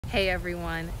Hey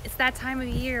everyone, it's that time of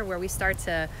year where we start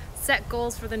to set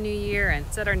goals for the new year and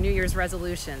set our New Year's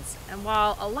resolutions. And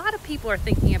while a lot of people are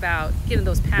thinking about getting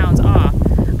those pounds off,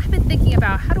 I've been thinking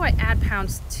about how do I add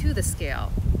pounds to the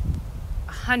scale?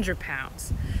 100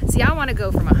 pounds. See, I want to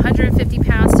go from 150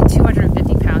 pounds to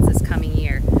 250 pounds this coming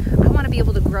year. I want to be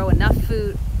able to grow enough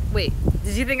food. Wait,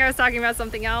 did you think I was talking about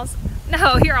something else?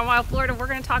 No, here on Wild Florida, we're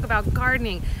going to talk about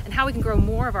gardening and how we can grow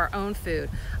more of our own food.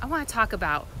 I want to talk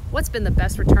about what's been the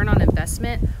best return on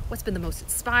investment, what's been the most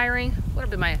inspiring, what have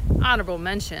been my honorable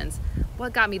mentions,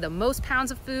 what got me the most pounds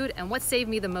of food, and what saved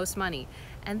me the most money.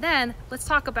 And then let's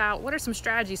talk about what are some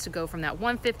strategies to go from that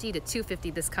 150 to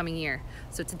 250 this coming year.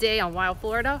 So today on Wild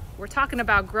Florida, we're talking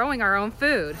about growing our own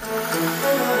food.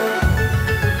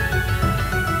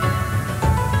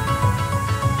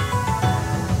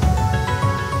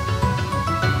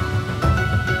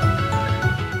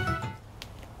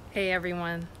 Hey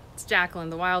everyone, it's Jacqueline,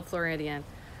 the Wild Floridian.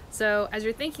 So as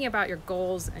you're thinking about your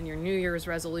goals and your New Year's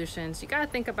resolutions, you gotta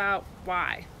think about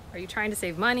why. Are you trying to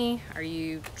save money? Are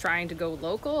you trying to go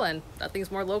local? And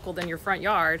nothing's more local than your front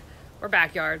yard or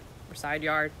backyard or side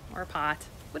yard or a pot,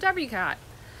 whatever you got.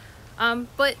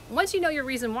 But once you know your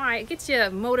reason why, it gets you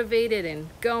motivated and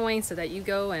going so that you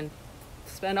go and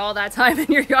spend all that time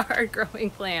in your yard growing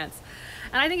plants.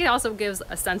 And I think it also gives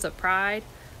a sense of pride.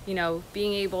 You know,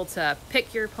 being able to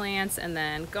pick your plants and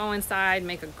then go inside,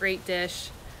 make a great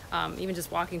dish, even just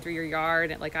walking through your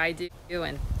yard like I do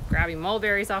and grabbing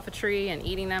mulberries off a tree and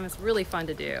eating them is really fun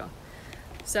to do.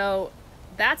 So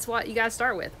that's what you got to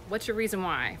start with. What's your reason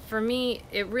why? For me,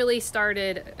 it really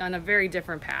started on a very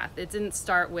different path. It didn't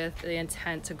start with the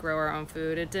intent to grow our own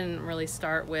food. It didn't really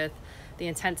start with the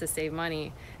intent to save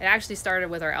money. It actually started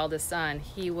with our eldest son.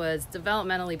 He was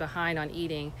developmentally behind on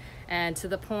eating, and to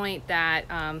the point that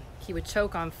he would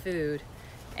choke on food,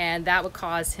 and that would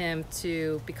cause him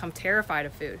to become terrified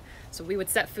of food. So we would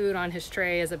set food on his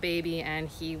tray as a baby and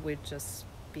he would just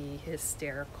be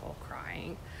hysterical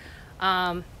crying.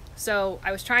 So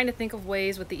I was trying to think of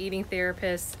ways with the eating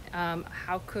therapist,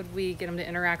 how could we get him to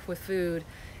interact with food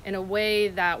in a way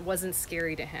that wasn't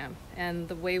scary to him. And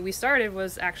the way we started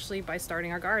was actually by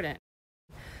starting our garden.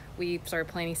 We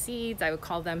started planting seeds. I would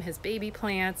call them his baby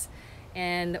plants.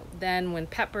 And then when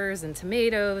peppers and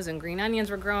tomatoes and green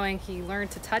onions were growing, he learned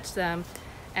to touch them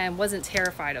and wasn't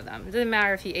terrified of them. It didn't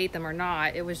matter if he ate them or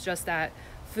not. It was just that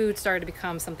food started to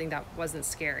become something that wasn't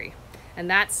scary. And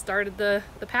that started the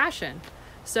passion.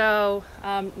 So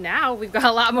now we've got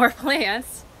a lot more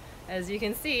plants, as you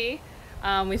can see.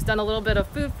 We've done a little bit of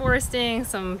food foresting,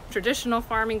 some traditional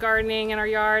farming gardening in our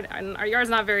yard. And our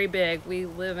yard's not very big. We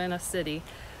live in a city.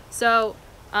 So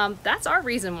that's our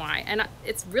reason why. And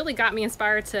it's really got me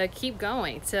inspired to keep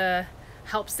going, to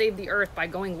help save the earth by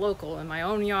going local in my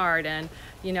own yard and,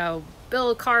 you know,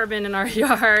 build carbon in our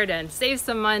yard and save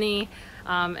some money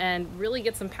and really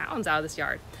get some pounds out of this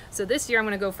yard. So this year I'm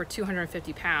going to go for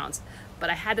 250 pounds.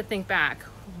 But I had to think back,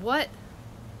 what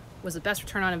was the best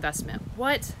return on investment?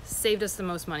 What saved us the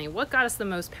most money? What got us the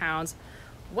most pounds?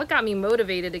 What got me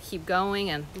motivated to keep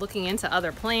going and looking into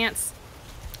other plants?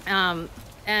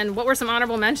 And what were some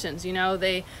honorable mentions? You know,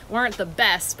 they weren't the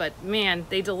best, but man,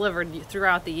 they delivered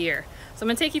throughout the year. So I'm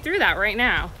gonna take you through that right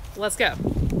now. Let's go.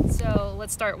 So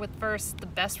let's start with first the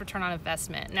best return on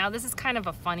investment. Now this is kind of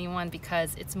a funny one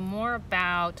because it's more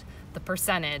about the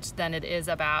percentage than it is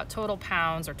about total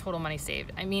pounds or total money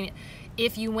saved. I mean,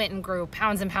 if you went and grew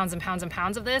pounds and pounds and pounds and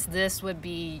pounds of this would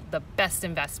be the best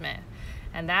investment.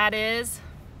 And that is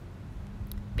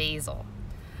basil.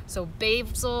 So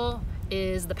basil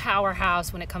is the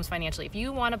powerhouse when it comes financially. If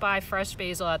you want to buy fresh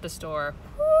basil at the store,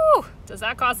 whoo, does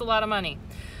that cost a lot of money?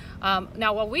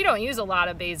 Now, while we don't use a lot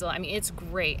of basil, I mean, it's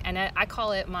great. And I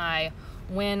call it my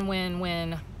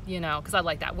win-win-win, you know, because I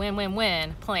like that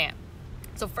win-win-win plant.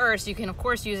 So first, you can, of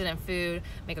course, use it in food,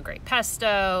 make a great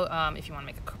pesto. If you want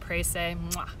to make a caprese,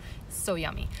 mwah, so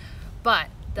yummy. But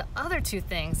the other two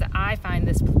things that I find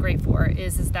this great for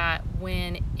is that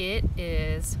when it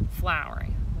is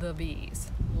flowering, the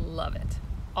bees love it.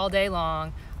 All day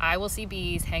long, I will see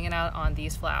bees hanging out on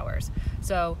these flowers.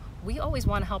 So we always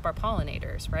want to help our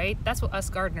pollinators, right? That's what us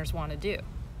gardeners want to do.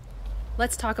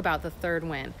 Let's talk about the third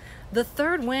win. The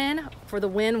third win for the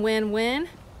win-win-win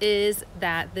is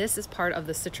that this is part of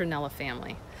the citronella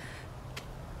family.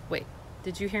 Wait,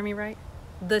 did you hear me right?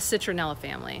 The citronella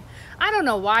family. I don't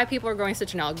know why people are growing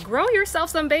citronella. Grow yourself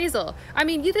some basil. I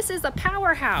mean, this is a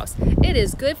powerhouse. It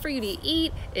is good for you to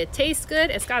eat. It tastes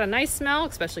good. It's got a nice smell,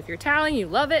 especially if you're Italian, you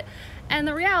love it. And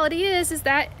the reality is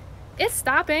that it's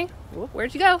stopping,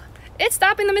 where'd you go? It's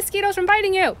stopping the mosquitoes from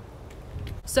biting you.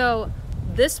 So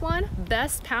this one,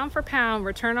 best pound for pound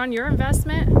return on your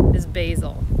investment is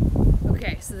basil.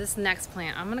 Okay, so this next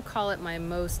plant, I'm gonna call it my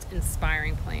most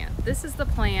inspiring plant. This is the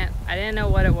plant, I didn't know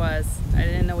what it was. I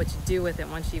didn't know what to do with it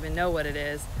once you even know what it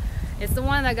is. It's the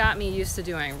one that got me used to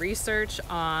doing research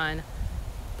on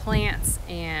plants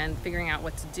and figuring out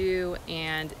what to do,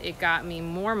 and it got me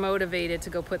more motivated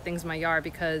to go put things in my yard,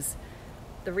 because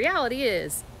the reality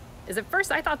is at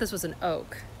first I thought this was an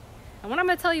oak. And when I'm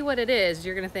gonna tell you what it is,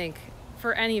 you're gonna think,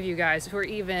 for any of you guys who are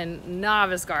even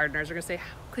novice gardeners, are gonna say,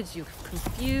 how could you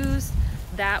confuse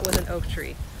that with an oak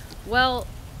tree? Well,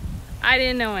 I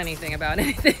didn't know anything about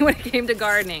anything when it came to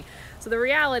gardening. So the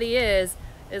reality is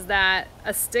that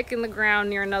a stick in the ground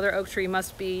near another oak tree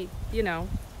must be, you know,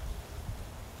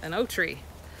 an oak tree.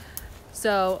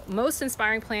 So most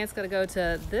inspiring plants gotta go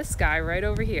to this guy right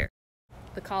over here,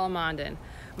 the Calamandan.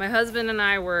 My husband and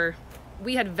I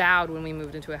we had vowed when we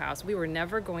moved into a house, we were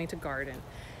never going to garden.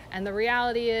 And the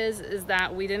reality is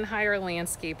that we didn't hire a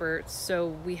landscaper, so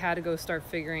we had to go start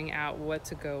figuring out what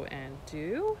to go and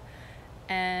do.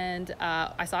 And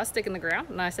I saw a stick in the ground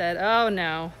and I said, oh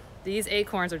no, these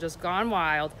acorns are just gone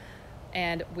wild,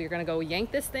 and we're gonna go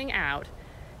yank this thing out.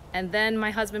 And then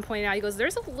my husband pointed out, he goes,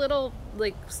 there's a little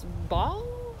like ball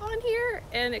on here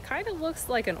and it kind of looks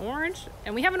like an orange,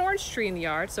 and we have an orange tree in the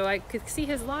yard, so I could see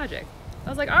his logic. I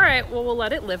was like, all right, well, we'll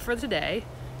let it live for today,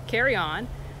 carry on.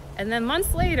 And then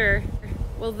months later,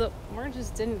 well, the oranges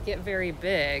didn't get very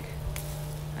big.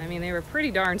 I mean, they were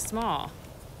pretty darn small.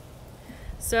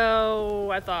 So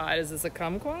I thought, is this a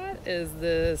kumquat? Is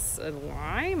this a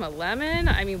lime, a lemon?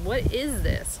 I mean, what is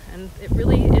this? And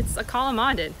it's a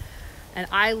Calamandan. And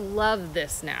I love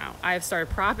this now. I've started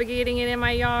propagating it in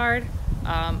my yard.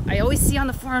 I always see on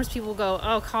the forums people go,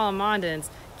 oh, Calamandans,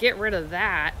 get rid of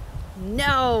that.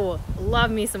 No, love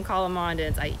me some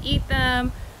Calamandans. I eat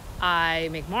them. I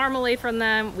make marmalade from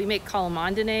them. We make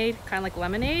Calamandanade, kind of like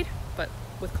lemonade, but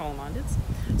with Calamandans.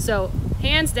 So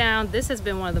hands down, this has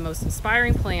been one of the most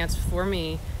inspiring plants for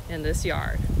me in this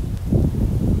yard.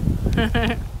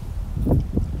 I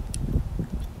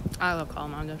love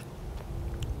Calamandans.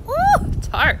 Ooh,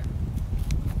 tart.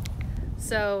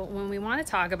 So when we want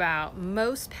to talk about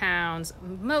most pounds,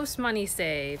 most money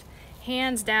saved,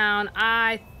 hands down,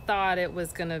 I thought it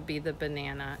was gonna be the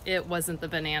banana. It wasn't the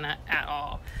banana at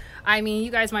all. I mean, you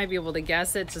guys might be able to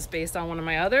guess it just based on one of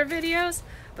my other videos,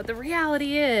 but the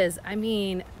reality is, I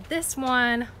mean, this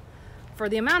one, for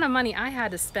the amount of money I had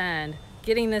to spend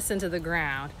getting this into the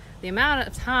ground, the amount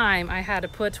of time I had to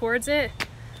put towards it,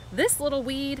 this little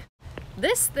weed,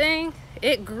 this thing,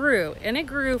 it grew, and it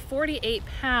grew 48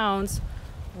 pounds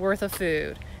worth of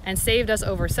food and saved us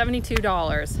over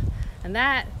 $72. And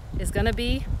that is gonna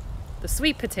be the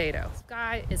sweet potato. This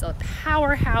guy is a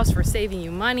powerhouse for saving you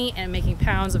money and making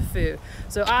pounds of food.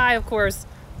 So of course,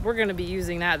 we're gonna be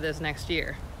using that this next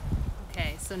year.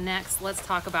 Okay, so next, let's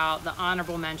talk about the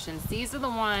honorable mentions. These are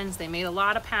the ones, they made a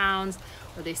lot of pounds,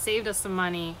 or they saved us some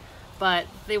money, but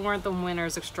they weren't the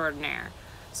winners extraordinaire.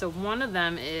 So one of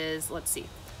them is, let's see,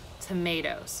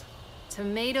 tomatoes.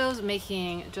 Tomatoes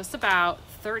making just about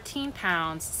 13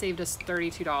 pounds saved us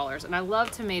 $32. And I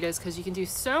love tomatoes because you can do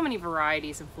so many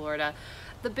varieties in Florida.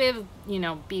 The big,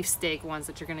 beefsteak ones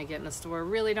that you're gonna get in the store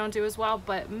really don't do as well,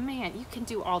 but man, you can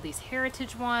do all these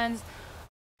heritage ones.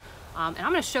 And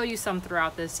I'm gonna show you some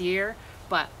throughout this year,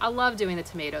 but I love doing the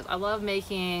tomatoes. I love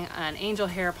making an angel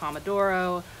hair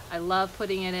pomodoro. I love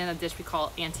putting it in a dish we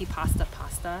call antipasta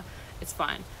pasta. It's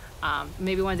fun.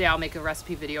 Maybe one day I'll make a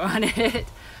recipe video on it.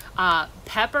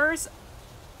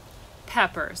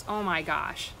 Peppers, oh my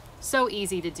gosh, so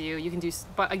easy to do. You can do,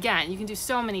 but again, you can do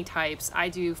so many types. I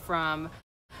do from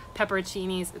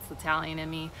pepperoncinis, it's Italian in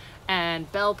me,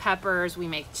 and bell peppers. We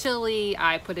make chili.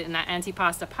 I put it in that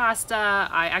antipasta pasta.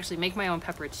 I actually make my own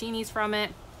pepperoncinis from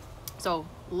it. So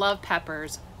love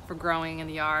peppers for growing in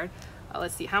the yard.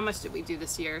 Let's see, how much did we do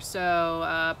this year?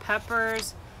 So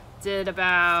peppers did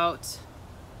about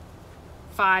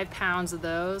 5 pounds of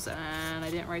those, and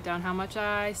I didn't write down how much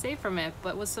I saved from it,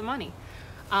 but with some money.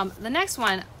 The next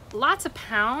one, lots of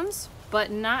pounds,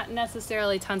 but not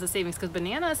necessarily tons of savings, because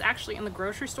bananas actually in the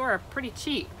grocery store are pretty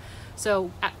cheap.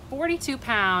 So at 42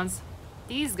 pounds,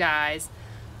 these guys,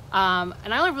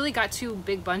 and I only really got 2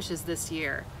 big bunches this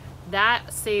year.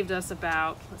 That saved us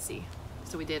about, let's see,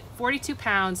 so we did 42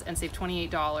 pounds and saved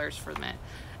 $28 for them.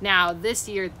 Now this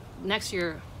year, next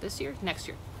year, this year,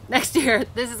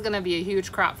 this is gonna be a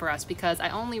huge crop for us because I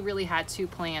only really had 2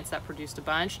 plants that produced a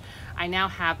bunch. I now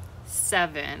have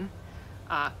 7,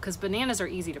 because bananas are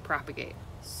easy to propagate,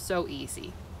 so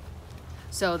easy.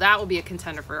 So that will be a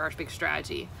contender for our big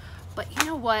strategy. But you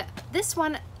know what, this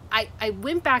one, I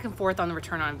went back and forth on the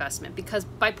return on investment, because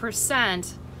by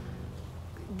percent,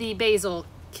 the basil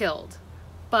killed.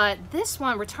 But this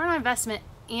one, return on investment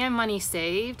and money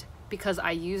saved, because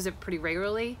I use it pretty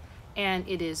regularly, and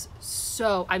it is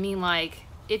so, I mean, like,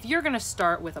 if you're gonna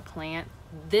start with a plant,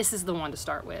 this is the one to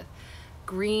start with.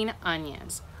 Green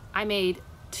onions. I made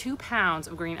 2 pounds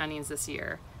of green onions this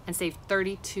year and saved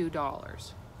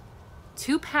 $32.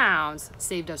 2 pounds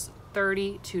saved us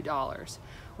 $32.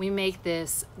 We make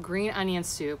this green onion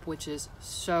soup, which is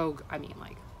so, I mean,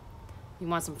 like, you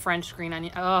want some French green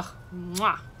onion, oh,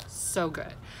 mwah, so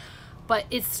good. But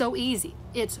it's so easy.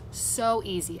 It's so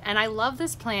easy. And I love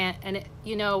this plant, and it,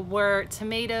 you know, where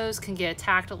tomatoes can get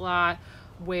attacked a lot,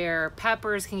 where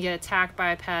peppers can get attacked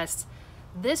by a pest,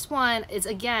 this one is,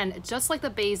 again, just like the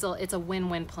basil, it's a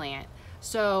win-win plant.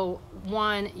 So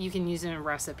one, you can use it in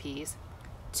recipes.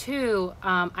 Two,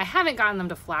 I haven't gotten them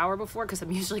to flower before because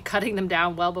I'm usually cutting them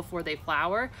down well before they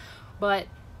flower. But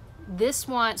this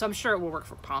one, so I'm sure it will work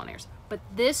for pollinators, but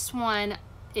this one,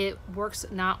 it works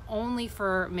not only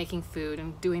for making food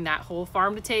and doing that whole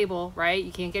farm to table, right?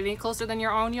 You can't get any closer than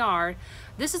your own yard.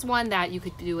 This is one that you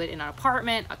could do it in an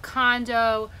apartment, a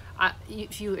condo,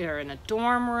 if you are in a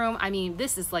dorm room. I mean,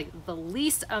 this is like the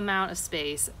least amount of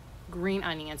space, green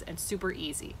onions, and super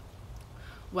easy.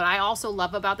 What I also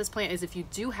love about this plant is if you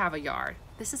do have a yard,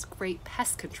 this is great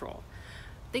pest control.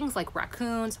 Things like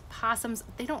raccoons, possums,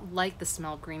 they don't like the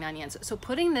smell of green onions. So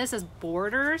putting this as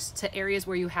borders to areas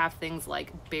where you have things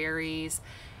like berries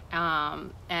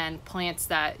and plants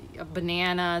that,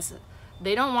 bananas,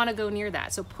 they don't want to go near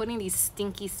that. So putting these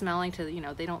stinky smelling to, you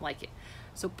know, they don't like it.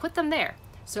 So put them there.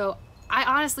 So I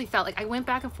honestly felt like I went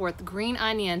back and forth, green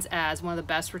onions as one of the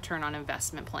best return on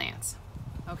investment plants.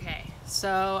 Okay,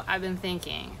 so I've been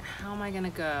thinking, how am I gonna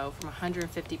go from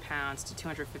 150 pounds to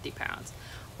 250 pounds?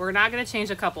 We're not gonna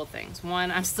change a couple things.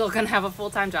 One, I'm still gonna have a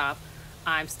full-time job.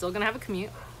 I'm still gonna have a commute.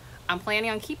 I'm planning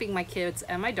on keeping my kids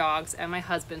and my dogs and my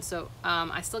husband, so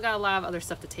I still got a lot of other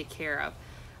stuff to take care of.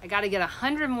 I gotta get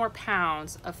 100 more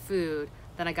pounds of food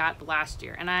than I got last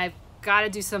year, and I've gotta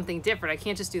do something different. I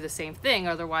can't just do the same thing,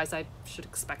 otherwise I should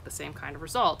expect the same kind of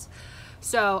results.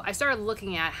 So I started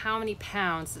looking at how many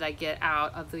pounds did I get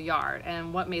out of the yard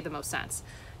and what made the most sense.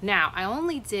 Now, I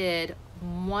only did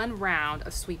 1 round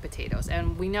of sweet potatoes,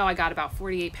 and we know I got about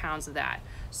 48 pounds of that.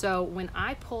 So when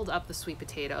I pulled up the sweet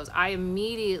potatoes, I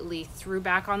immediately threw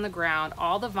back on the ground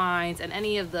all the vines and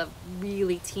any of the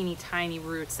really teeny tiny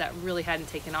roots that really hadn't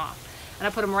taken off. And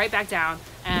I put them right back down,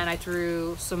 and I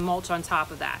threw some mulch on top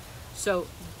of that. So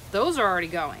those are already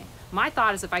going. My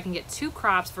thought is if I can get 2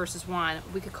 crops versus 1,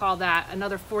 we could call that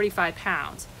another 45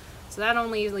 pounds. So that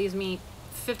only leaves me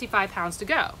 55 pounds to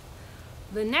go.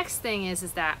 The next thing is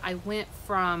that I went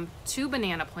from 2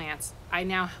 banana plants. I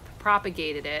now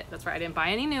propagated it. That's right, I didn't buy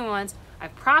any new ones. I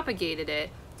propagated it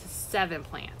to 7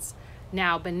 plants.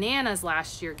 Now, bananas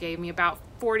last year gave me about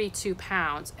 42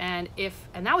 pounds. And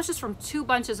that was just from 2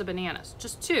 bunches of bananas,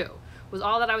 just 2 was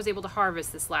all that I was able to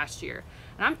harvest this last year.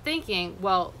 And I'm thinking,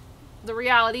 well, the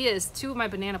reality is 2 of my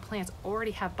banana plants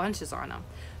already have bunches on them.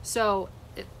 So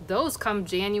those come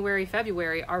January,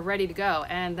 February are ready to go.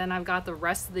 And then I've got the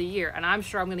rest of the year, and I'm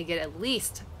sure I'm gonna get at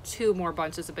least 2 more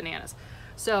bunches of bananas.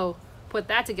 So put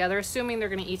that together, assuming they're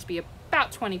gonna each be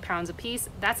about 20 pounds a piece,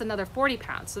 that's another 40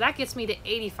 pounds. So that gets me to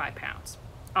 85 pounds.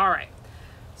 All right,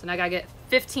 so now I gotta get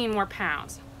 15 more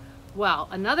pounds. Well,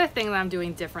 another thing that I'm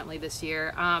doing differently this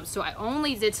year, so I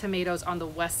only did tomatoes on the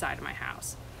west side of my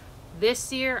house.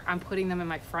 This year, I'm putting them in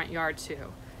my front yard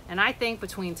too. And I think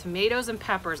between tomatoes and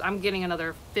peppers, I'm getting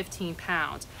another 15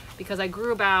 pounds because I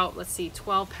grew about,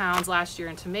 12 pounds last year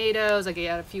in tomatoes. I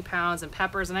got a few pounds in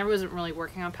peppers, and I wasn't really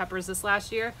working on peppers this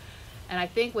last year. And I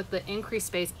think with the increased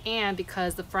space and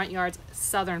because the front yard's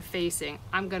southern facing,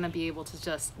 I'm gonna be able to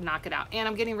just knock it out. And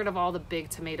I'm getting rid of all the big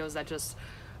tomatoes that just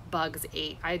bugs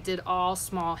ate. I did all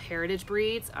small heritage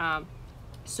breeds,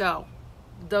 so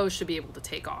those should be able to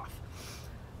take off.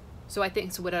 So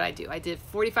so what did I do? I did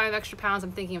 45 extra pounds.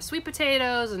 I'm thinking of sweet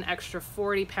potatoes, an extra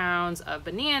 40 pounds of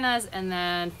bananas, and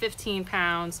then 15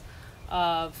 pounds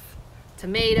of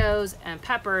tomatoes and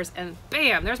peppers, and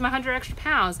bam, there's my 100 extra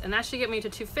pounds, and that should get me to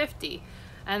 250.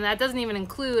 And that doesn't even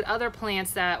include other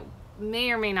plants that may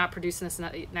or may not produce in this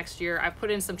next year. I've put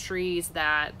in some trees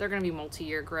that they're gonna be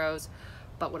multi-year grows.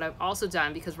 But what I've also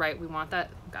done, because we want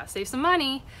that, gotta save some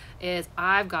money, is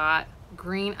I've got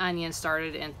green onions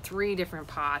started in 3 different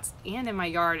pots and in my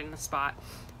yard in a spot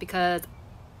because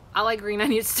I like green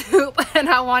onion soup and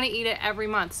I want to eat it every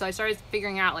month. So I started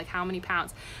figuring out like how many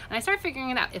pounds, and I started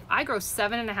figuring it out. If I grow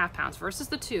 7.5 pounds versus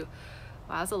the 2,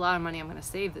 wow, that's a lot of money I'm going to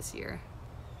save this year.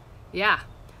 Yeah,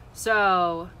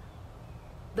 so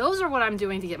those are what I'm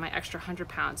doing to get my extra 100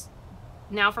 pounds.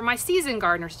 Now for my seasoned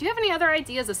gardeners, do you have any other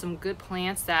ideas of some good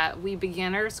plants that we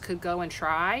beginners could go and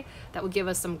try that would give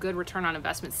us some good return on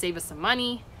investment, save us some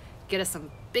money, get us some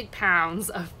big pounds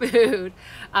of food?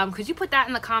 Could you put that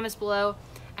in the comments below?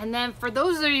 And then for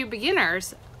those of you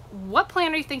beginners, what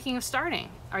plant are you thinking of starting?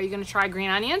 Are you going to try green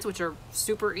onions, which are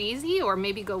super easy, or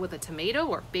maybe go with a tomato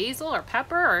or basil or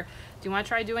pepper, or do you want to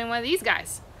try doing one of these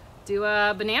guys? Do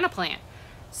a banana plant.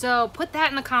 So put that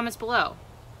in the comments below.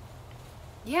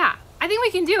 Yeah, I think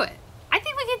we can do it. I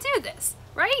think we can do this,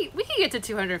 right? We can get to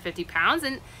 250 pounds,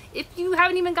 and if you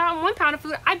haven't even gotten 1 pound of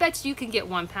food, I bet you can get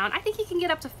 1 pound. I think you can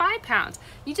get up to 5 pounds.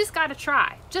 You just got to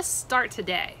try. Just start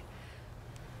today.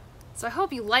 So I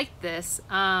hope you liked this.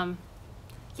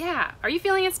 Yeah, are you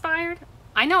feeling inspired?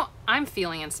 I know I'm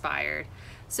feeling inspired.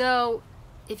 So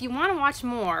if you want to watch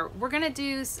more, I'm gonna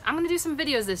do some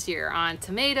videos this year on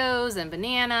tomatoes and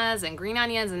bananas and green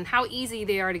onions and how easy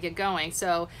they are to get going.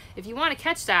 So if you want to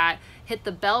catch that, hit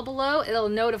the bell below, it'll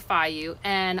notify you,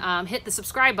 and hit the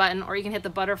subscribe button, or you can hit the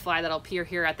butterfly that'll appear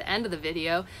here at the end of the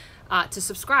video to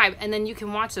subscribe, and then you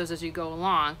can watch those as you go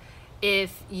along.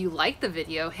 If you like the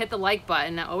video, hit the like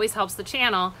button. That always helps the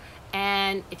channel.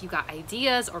 And if you got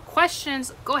ideas or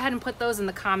questions, go ahead and put those in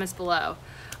the comments below.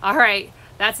 All right,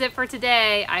 that's it for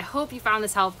today. I hope you found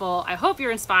this helpful. I hope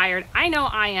you're inspired. I know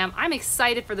I am. I'm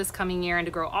excited for this coming year and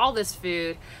to grow all this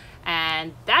food.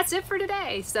 And that's it for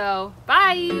today. So,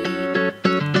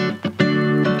 bye.